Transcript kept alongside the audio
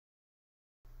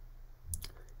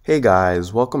Hey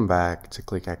guys, welcome back to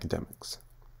Click Academics.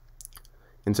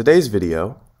 In today's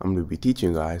video, I'm going to be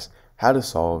teaching you guys how to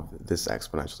solve this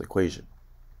exponential equation.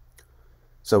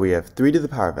 So we have 3 to the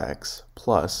power of x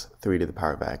plus 3 to the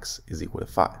power of x is equal to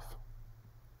 5.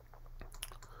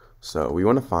 So we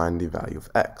want to find the value of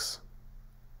x.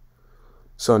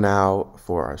 So now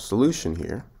for our solution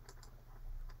here,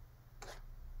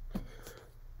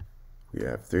 we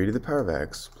have 3 to the power of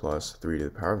x plus 3 to the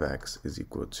power of x is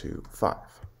equal to 5.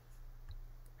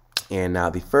 And now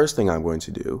the first thing I'm going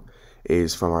to do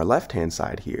is from our left-hand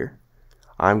side here,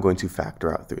 I'm going to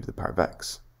factor out 3 to the power of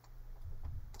x.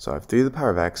 So I have 3 to the power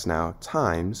of x now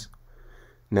times,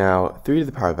 now 3 to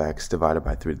the power of x divided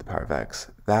by 3 to the power of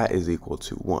x, that is equal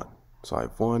to 1. So I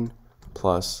have 1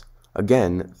 plus,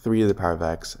 again, 3 to the power of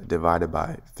x divided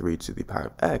by 3 to the power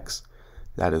of x,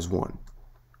 that is 1.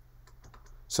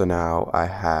 So now I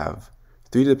have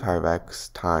 3 to the power of x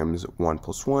times 1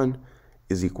 plus 1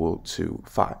 is equal to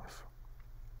 5.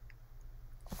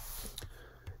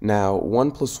 Now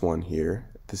 1 plus 1 here,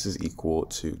 this is equal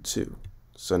to 2.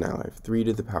 So now I have 3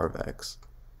 to the power of x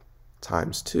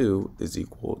times 2 is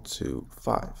equal to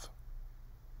 5.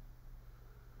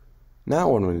 Now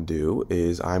what I'm going to do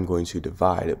is I'm going to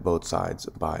divide both sides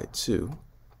by 2.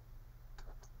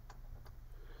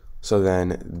 So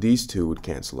then these two would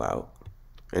cancel out,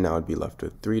 and I would be left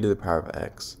with 3 to the power of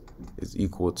x is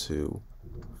equal to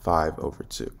 5 over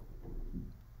 2.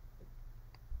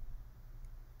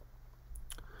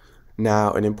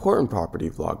 Now, an important property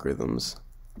of logarithms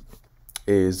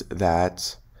is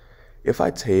that if I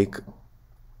take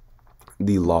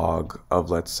the log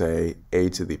of, let's say, a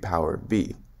to the power of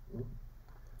b,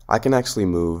 I can actually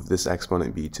move this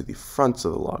exponent b to the front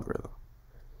of the logarithm.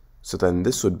 So then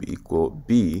this would be equal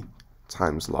b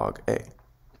times log a.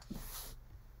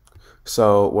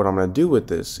 So what I'm going to do with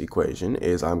this equation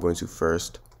is I'm going to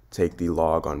first take the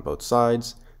log on both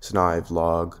sides. So now I have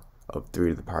log of 3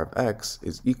 to the power of x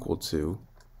is equal to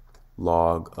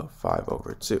log of 5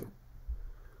 over 2.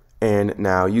 And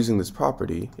now using this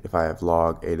property, if I have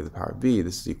log a to the power of b,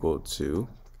 this is equal to,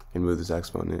 and move this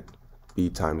exponent, b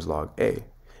times log a.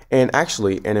 And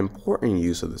actually, an important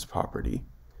use of this property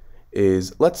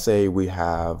is, let's say we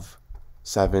have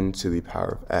 7 to the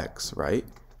power of x, right?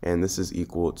 And this is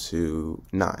equal to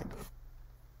 9.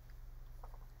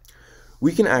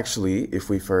 We can actually, if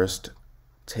we first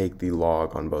take the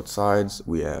log on both sides,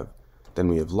 we have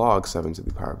log 7 to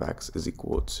the power of x is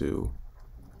equal to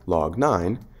log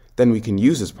 9. Then we can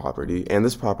use this property, and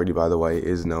this property, by the way,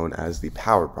 is known as the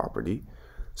power property.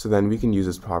 So then we can use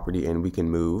this property and we can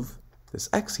move this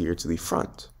x here to the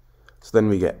front. So then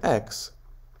we get x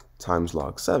times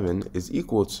log 7 is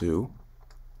equal to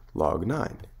log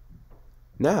 9.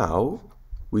 Now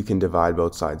we can divide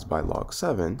both sides by log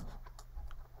 7,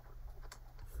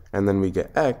 and then we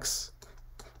get x,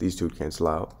 these two cancel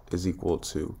out, is equal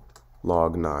to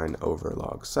log 9 over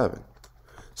log 7.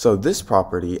 So this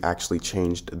property actually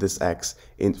changed this x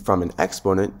from an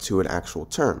exponent to an actual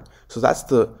term. So that's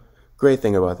the great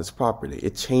thing about this property.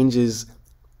 It changes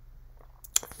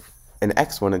an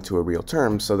exponent to a real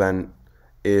term. So then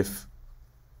if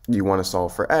you want to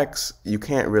solve for x, you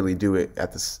can't really do it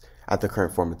at the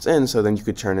current form it's in. So then you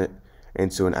could turn it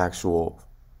into an actual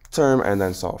term and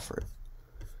then solve for it.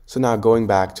 So now going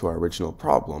back to our original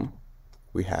problem,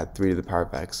 we had 3 to the power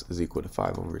of x is equal to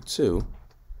 5 over 2.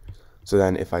 So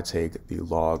then if I take the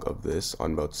log of this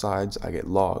on both sides, I get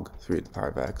log 3 to the power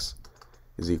of x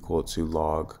is equal to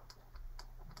log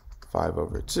 5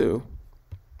 over 2.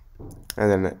 And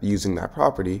then using that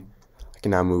property, I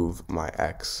can now move my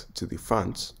x to the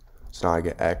front. So now I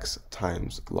get x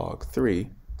times log 3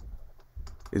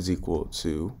 is equal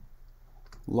to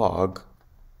log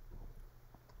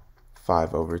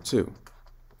 5 over 2.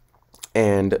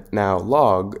 And now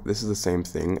log, this is the same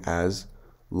thing as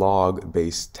log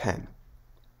base 10.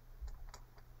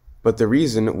 But the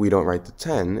reason we don't write the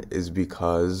 10 is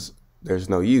because there's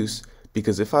no use,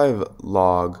 because if I have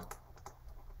log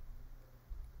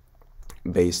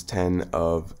base 10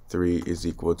 of 3 is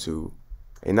equal to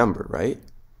a number, right?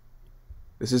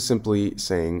 This is simply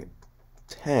saying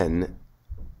 10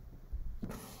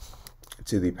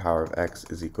 to the power of x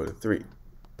is equal to 3.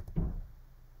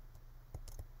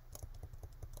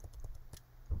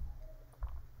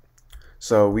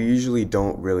 So we usually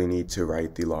don't really need to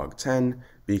write the log 10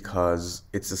 because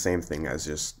it's the same thing as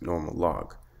just normal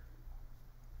log.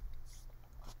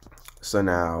 So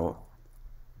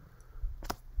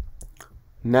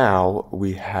now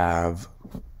we have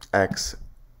x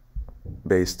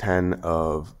base 10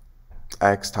 of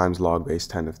x times log base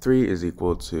 10 of 3 is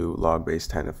equal to log base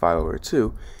 10 of 5 over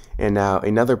 2. And now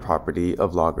another property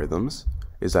of logarithms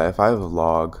is that if I have a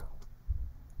log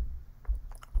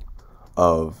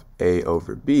of a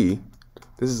over b,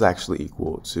 this is actually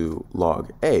equal to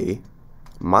log a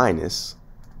minus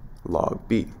log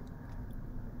b.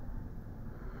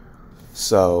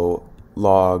 So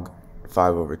log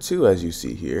 5 over 2, as you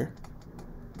see here,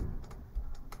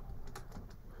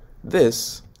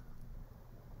 this,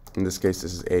 in this case,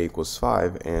 this is a equals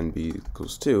 5 and b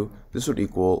equals 2. This would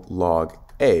equal log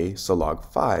a, so log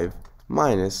 5,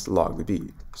 minus log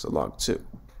b, so log 2.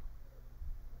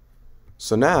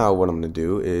 So now what I'm going to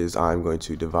do is I'm going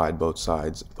to divide both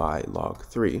sides by log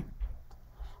 3.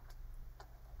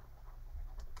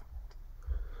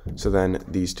 So then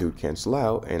these two cancel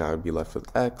out, and I would be left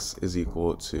with x is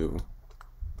equal to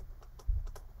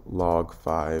log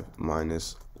 5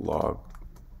 minus log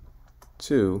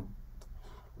 2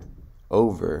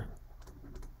 over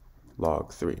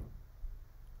log 3.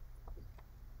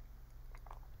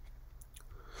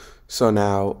 So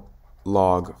now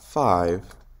log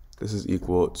 5, this is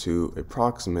equal to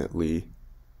approximately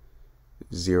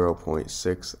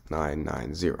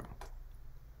 0.6990.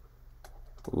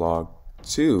 Log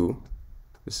 2,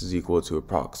 this is equal to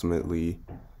approximately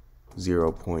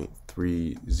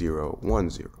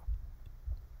 0.3010.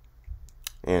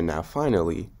 And now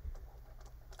finally,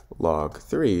 log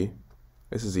 3,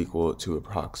 this is equal to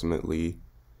approximately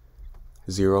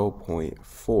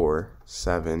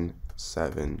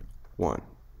 0.4771.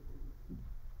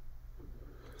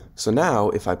 So now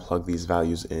if I plug these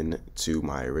values into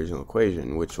my original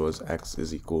equation, which was x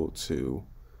is equal to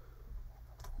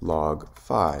log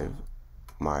 5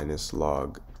 minus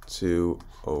log 2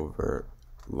 over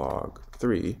log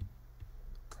 3,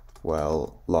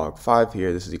 well, log 5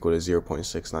 here, this is equal to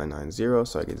 0.6990,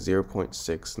 so I get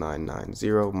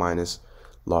 0.6990 minus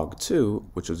log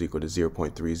 2, which was equal to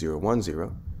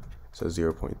 0.3010, so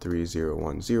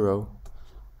 0.3010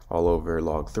 all over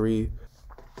log 3.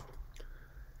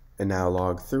 And now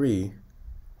log 3,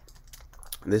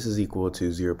 this is equal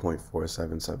to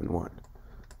 0.4771,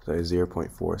 so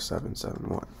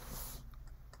 0.4771.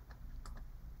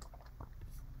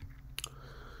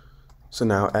 So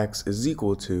now x is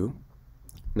equal to,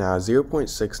 now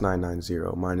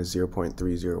 0.6990 minus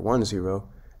 0.3010,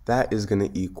 that is going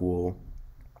to equal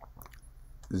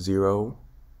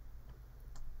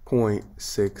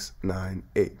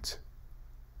 0.698.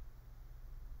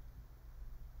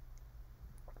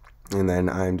 And then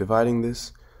I'm dividing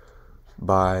this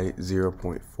by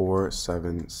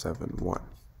 0.4771.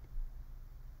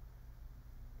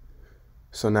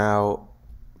 So now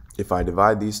if I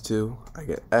divide these two, I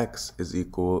get x is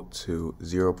equal to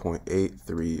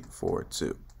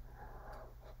 0.8342.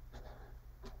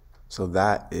 So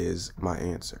that is my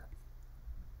answer.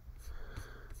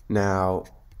 Now,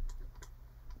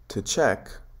 to check,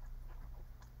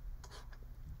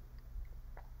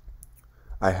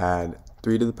 I had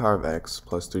 3 to the power of x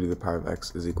plus 3 to the power of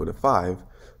x is equal to 5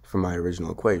 for my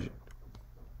original equation.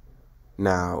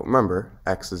 Now, remember,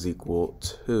 x is equal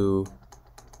to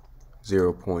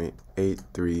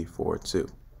 0.8342.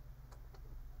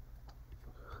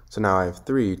 So now I have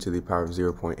 3 to the power of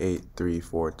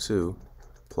 0.8342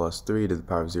 plus 3 to the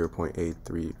power of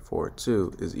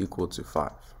 0.8342 is equal to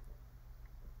 5.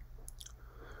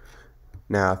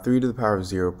 Now 3 to the power of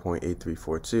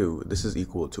 0.8342, this is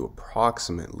equal to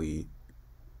approximately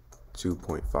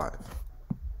 2.5.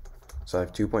 So I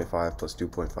have 2.5 plus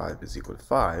 2.5 is equal to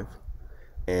 5.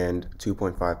 And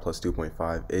 2.5 plus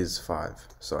 2.5 is 5.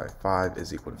 So I have 5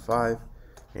 is equal to 5,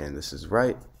 and this is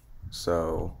right.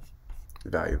 So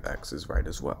the value of x is right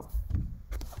as well.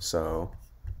 So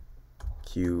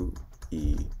QED.